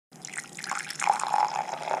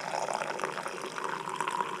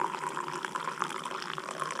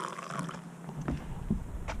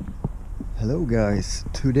Hello guys,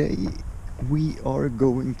 today we are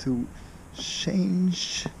going to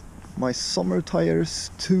change my summer tires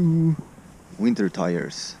to winter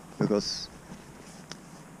tires because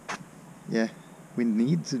we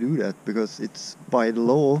need to do that because it's by the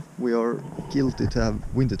law we are guilty to have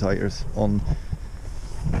winter tires on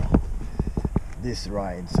this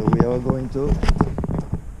ride. So we are going to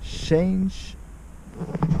change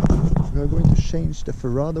the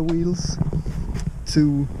Ferrada wheels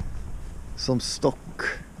to some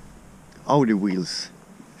stock Audi wheels,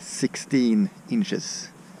 16 inches.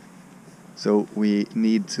 So we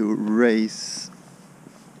need to raise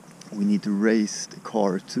the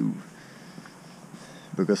car too,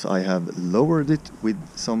 because I have lowered it with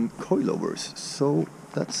some coilovers. So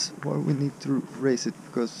that's why we need to raise it,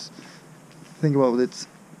 because think about it,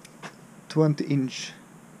 20 inch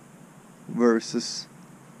versus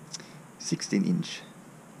 16 inch.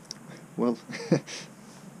 Well,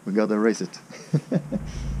 we gotta raise it.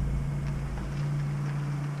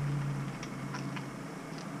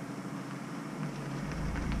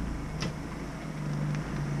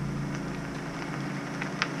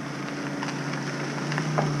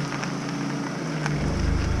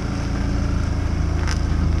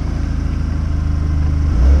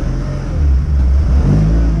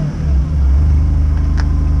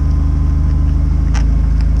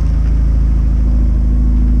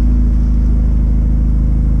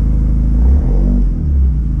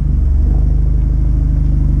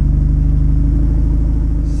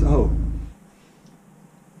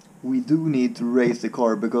 We do need to raise the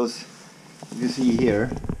car because you see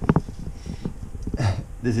here,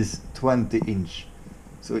 this is 20 inch.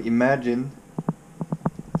 So imagine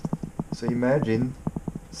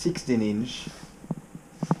 16 inch.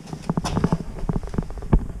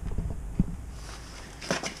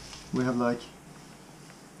 We have like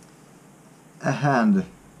a hand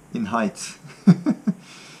in height.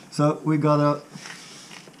 So we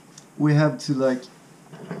have to like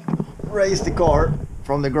raise the car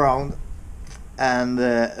from the ground and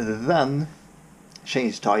then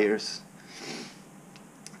change tires.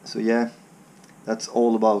 So yeah, that's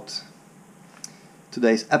all about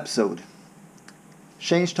today's episode.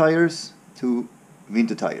 Change tires to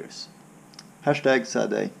winter tires. Hashtag sad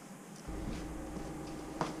day.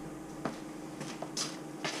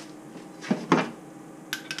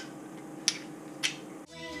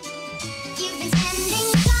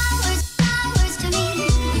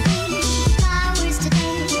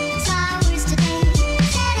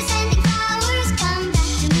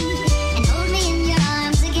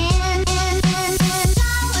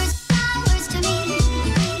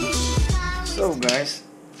 So guys,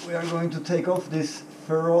 we are going to take off this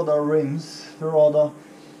Ferrada rims, Ferrada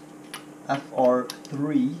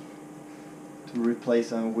FR3, to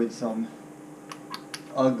replace them with some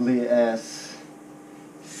ugly ass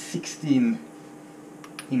 16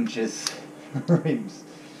 inches rims.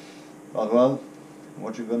 But well,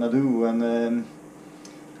 what you're gonna do when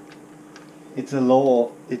it's a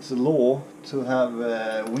law to have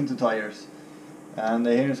winter tires, and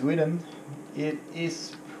here in Sweden it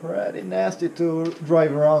is pretty nasty to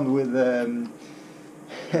drive around with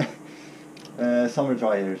summer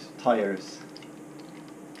tires.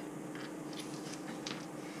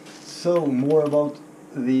 So more about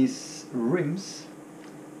these rims.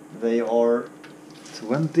 They are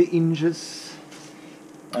 20 inches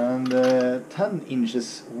and 10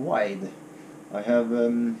 inches wide. I have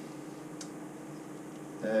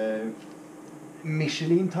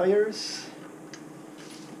Michelin tires,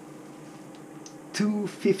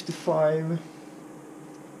 255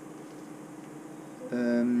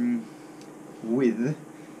 width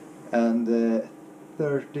and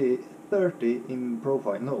 30 in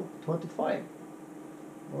profile. No, 25.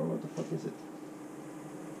 Or what the fuck is it?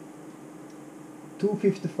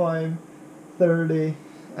 255, 30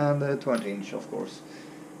 and 20 inch, of course.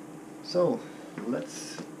 So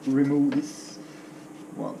let's remove this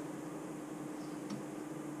one.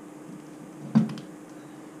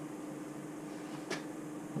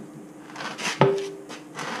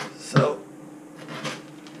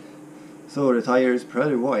 So the tire is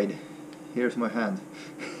pretty wide. Here's my hand.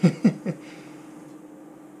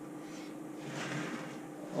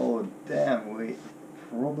 Oh damn, we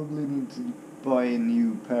probably need to buy a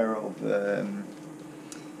new pair of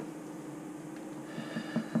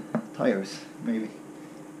tires, maybe.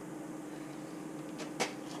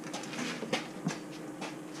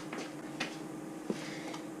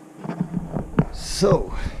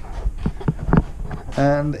 So,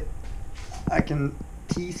 and I can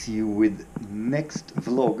tease you with next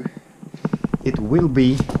vlog. It will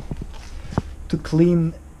be to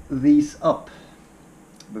clean these up,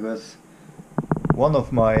 because one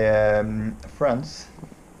of my friends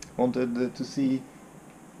wanted to see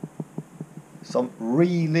some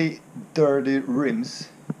really dirty rims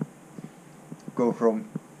go from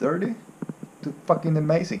dirty to fucking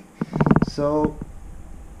amazing. So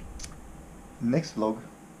next vlog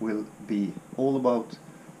will be all about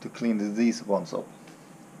to clean these ones up.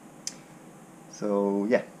 So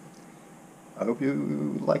yeah, I hope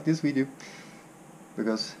you like this video,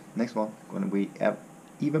 because next one gonna be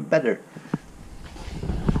even better.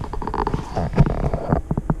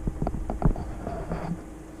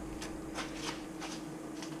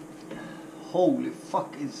 Holy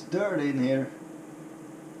fuck, it's dirty in here.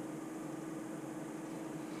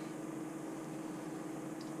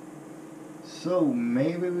 So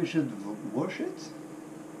maybe we should wash it?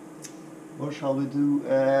 What shall we do?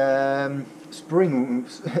 Spring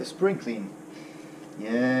clean.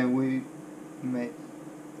 Yeah, we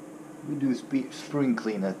do spring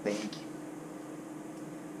clean, I think,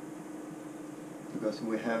 because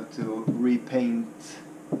we have to repaint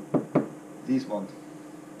this one,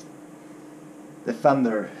 the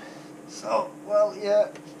fender. So well, yeah,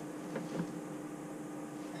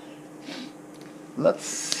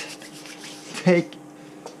 let's take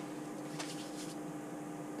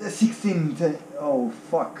the 16. Oh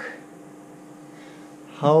fuck.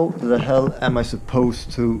 How the hell am I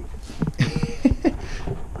supposed to...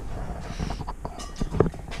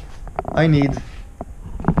 I need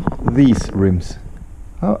these rims.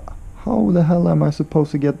 How the hell am I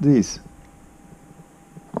supposed to get these?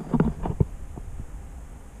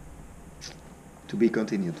 To be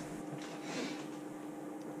continued.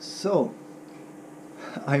 So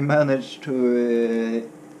I managed to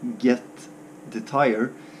get the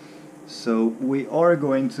tire, so we are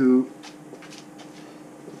going to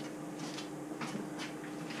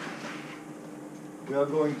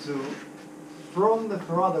from the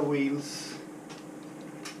Prada wheels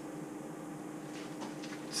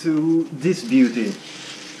to this beauty,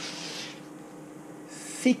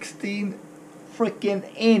 16 freaking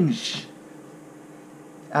inch,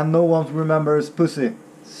 and no one remembers pussy.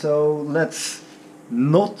 So let's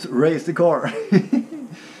not race the car.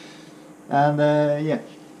 And yeah,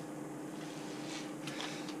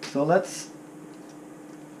 so let's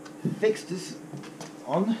fix this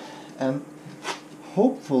on, and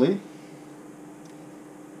hopefully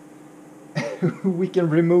we can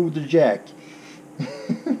remove the jack.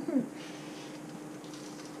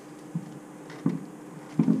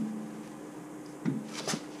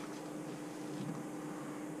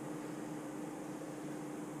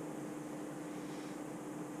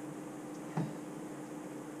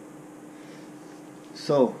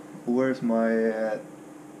 So where's my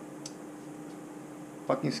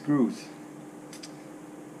fucking screws?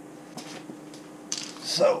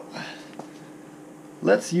 So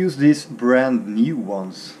let's use these brand new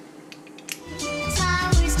ones.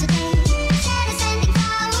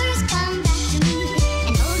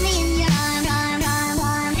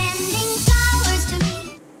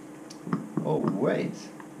 Oh wait,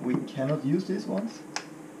 we cannot use these ones.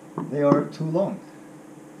 They are too long.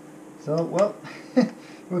 So well,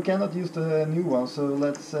 we cannot use the new ones. So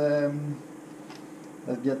let's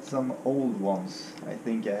get some old ones. I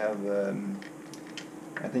think I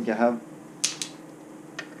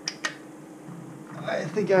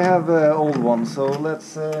have old ones, so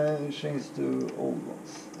let's change to old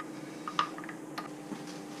ones.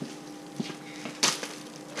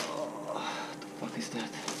 Oh, what the fuck is that?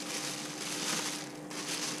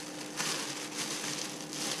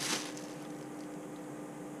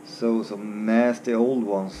 So some nasty old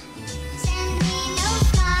ones.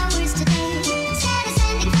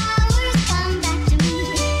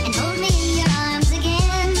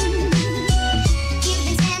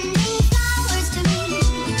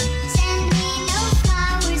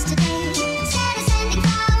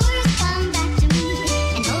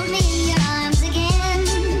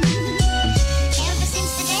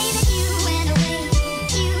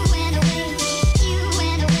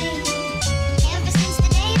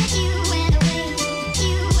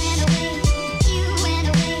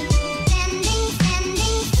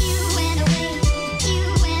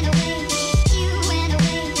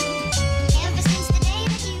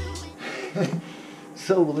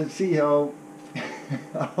 So let's see how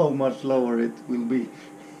much lower it will be.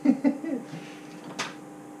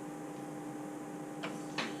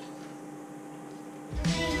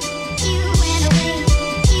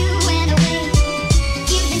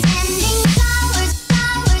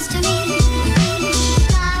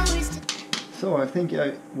 So I think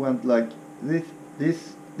I went like this.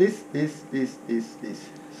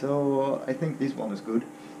 So I think this one is good.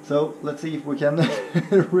 So let's see if we can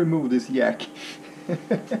remove this yak.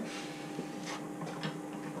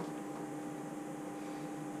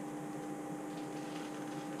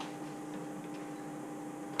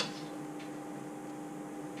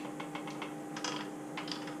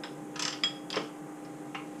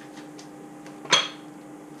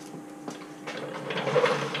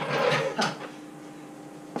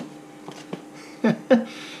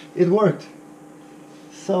 It worked.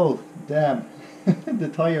 So damn, the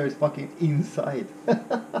tire is fucking inside.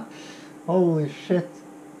 Holy shit.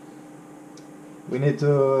 We need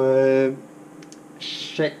to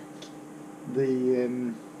check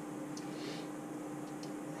the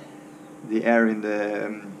air in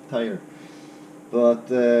the tire, but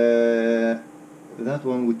that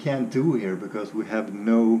one we can't do here because we have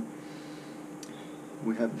no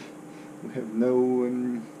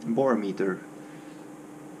bar meter,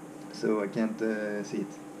 so I can't see it,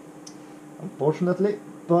 unfortunately.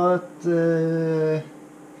 But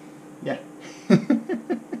yeah.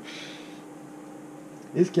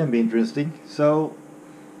 This can be interesting. So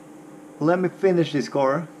let me finish this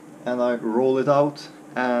car and I roll it out,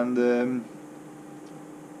 and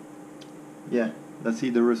yeah, let's see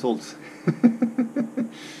the results.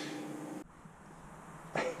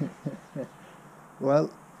 Well,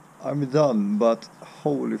 I'm done, but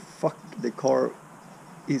holy fuck, the car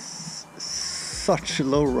is such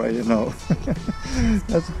low right now.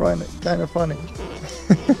 That's kind of funny.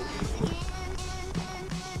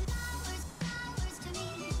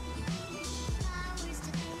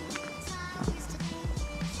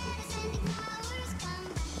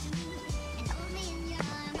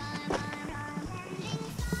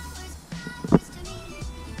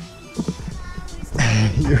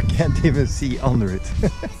 You can't even see under it.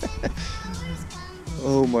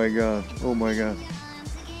 Oh my god, oh my god.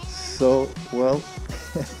 So, well,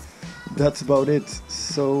 that's about it.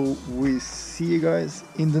 So we see you guys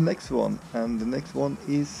in the next one, and the next one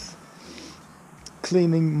is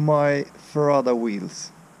cleaning my Ferrada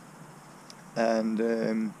wheels.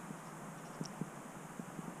 And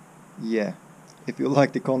yeah, if you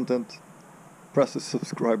like the content, press the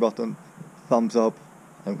subscribe button, thumbs up,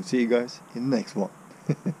 and we'll see you guys in the next one.